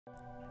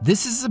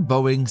This is a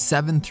Boeing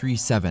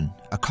 737,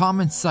 a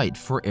common sight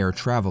for air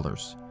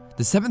travelers.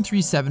 The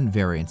 737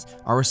 variants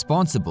are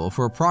responsible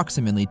for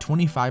approximately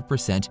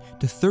 25%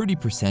 to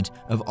 30%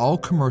 of all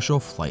commercial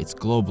flights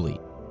globally,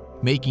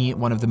 making it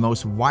one of the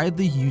most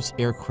widely used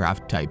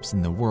aircraft types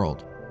in the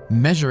world.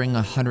 Measuring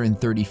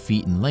 130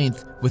 feet in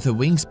length with a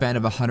wingspan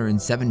of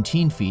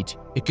 117 feet,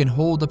 it can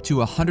hold up to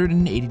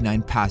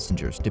 189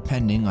 passengers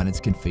depending on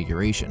its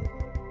configuration.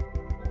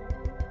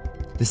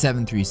 The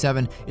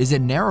 737 is a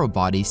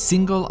narrow-body,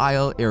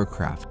 single-aisle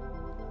aircraft.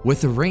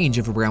 With a range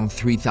of around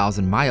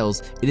 3,000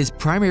 miles, it is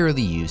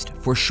primarily used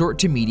for short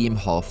to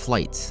medium-haul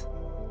flights.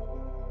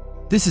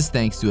 This is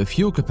thanks to a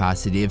fuel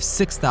capacity of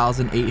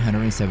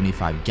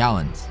 6,875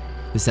 gallons.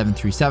 The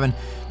 737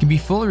 can be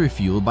fully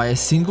refueled by a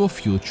single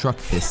fuel truck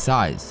this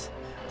size.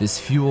 This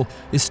fuel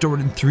is stored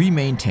in 3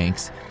 main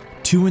tanks,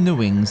 2 in the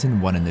wings and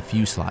 1 in the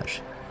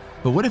fuselage.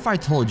 But what if I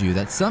told you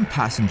that some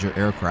passenger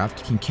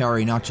aircraft can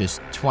carry not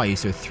just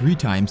twice or 3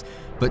 times,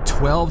 but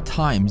 12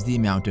 times the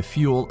amount of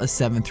fuel a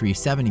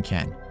 737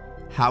 can?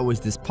 How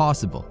is this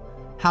possible?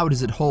 How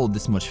does it hold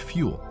this much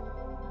fuel?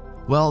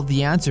 Well,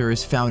 the answer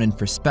is found in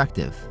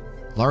perspective.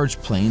 Large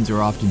planes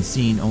are often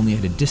seen only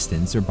at a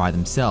distance or by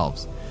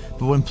themselves,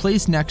 but when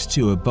placed next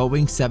to a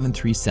Boeing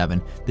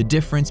 737, the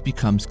difference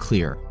becomes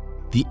clear.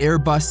 The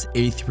Airbus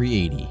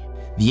A380.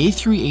 The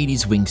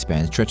A380's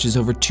wingspan stretches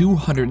over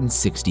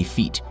 260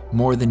 feet,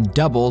 more than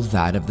double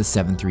that of the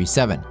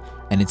 737,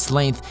 and its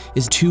length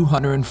is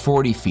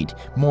 240 feet,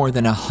 more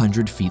than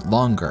 100 feet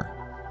longer.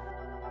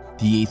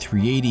 The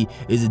A380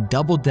 is a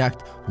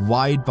double-decked,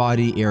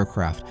 wide-body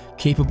aircraft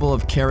capable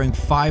of carrying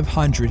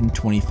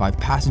 525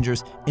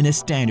 passengers in a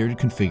standard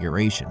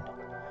configuration.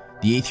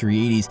 The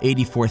A380's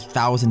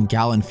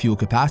 84,000-gallon fuel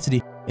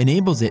capacity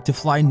enables it to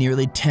fly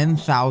nearly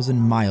 10,000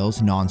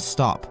 miles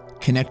non-stop,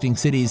 connecting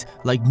cities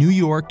like New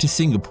York to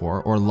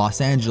Singapore or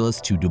Los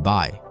Angeles to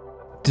Dubai.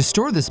 To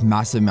store this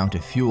massive amount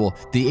of fuel,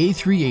 the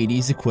A380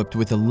 is equipped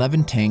with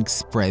 11 tanks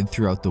spread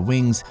throughout the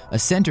wings, a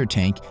center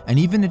tank, and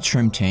even a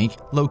trim tank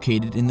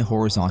located in the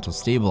horizontal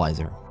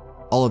stabilizer.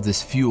 All of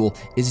this fuel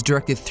is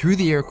directed through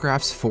the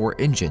aircraft's 4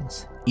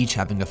 engines, each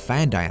having a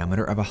fan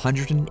diameter of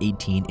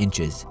 118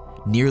 inches,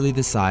 nearly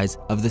the size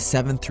of the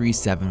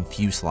 737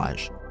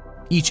 fuselage.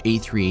 Each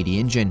A380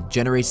 engine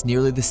generates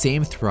nearly the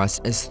same thrust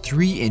as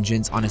 3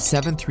 engines on a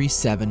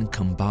 737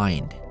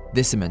 combined.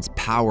 This immense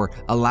power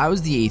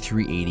allows the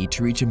A380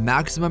 to reach a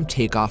maximum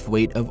takeoff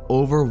weight of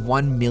over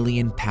 1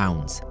 million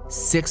pounds,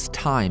 6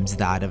 times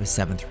that of a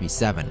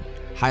 737,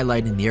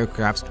 highlighting the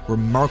aircraft's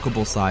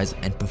remarkable size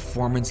and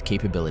performance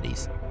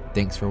capabilities.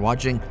 Thanks for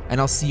watching, and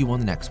I'll see you on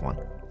the next one.